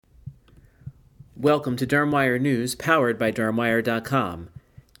Welcome to DermWire News, powered by DermWire.com.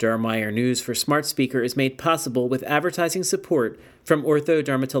 DermWire News for Smart Speaker is made possible with advertising support from Ortho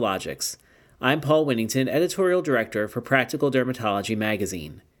Dermatologics. I'm Paul Winnington, Editorial Director for Practical Dermatology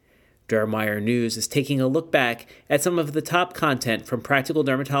Magazine. DermWire News is taking a look back at some of the top content from Practical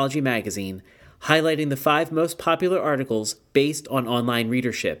Dermatology Magazine, highlighting the 5 most popular articles based on online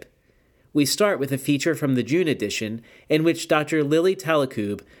readership. We start with a feature from the June edition in which Dr. Lily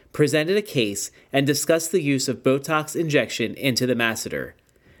Talakoob presented a case and discussed the use of Botox injection into the masseter.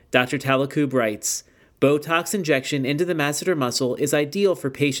 Dr. Talakoob writes, Botox injection into the masseter muscle is ideal for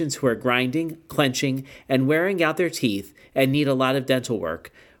patients who are grinding, clenching, and wearing out their teeth and need a lot of dental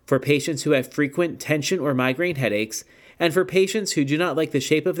work, for patients who have frequent tension or migraine headaches, and for patients who do not like the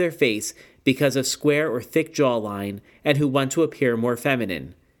shape of their face because of square or thick jawline and who want to appear more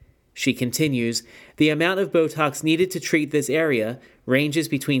feminine. She continues, the amount of Botox needed to treat this area ranges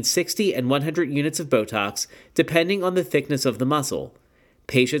between 60 and 100 units of Botox, depending on the thickness of the muscle.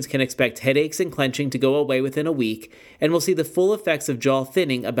 Patients can expect headaches and clenching to go away within a week, and will see the full effects of jaw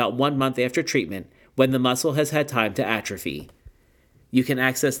thinning about 1 month after treatment, when the muscle has had time to atrophy. You can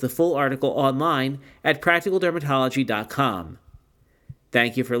access the full article online at practicaldermatology.com.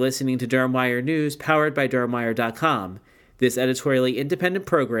 Thank you for listening to DermWire News, powered by DermWire.com. This editorially independent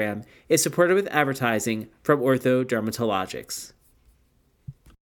program is supported with advertising from Ortho Dermatologics.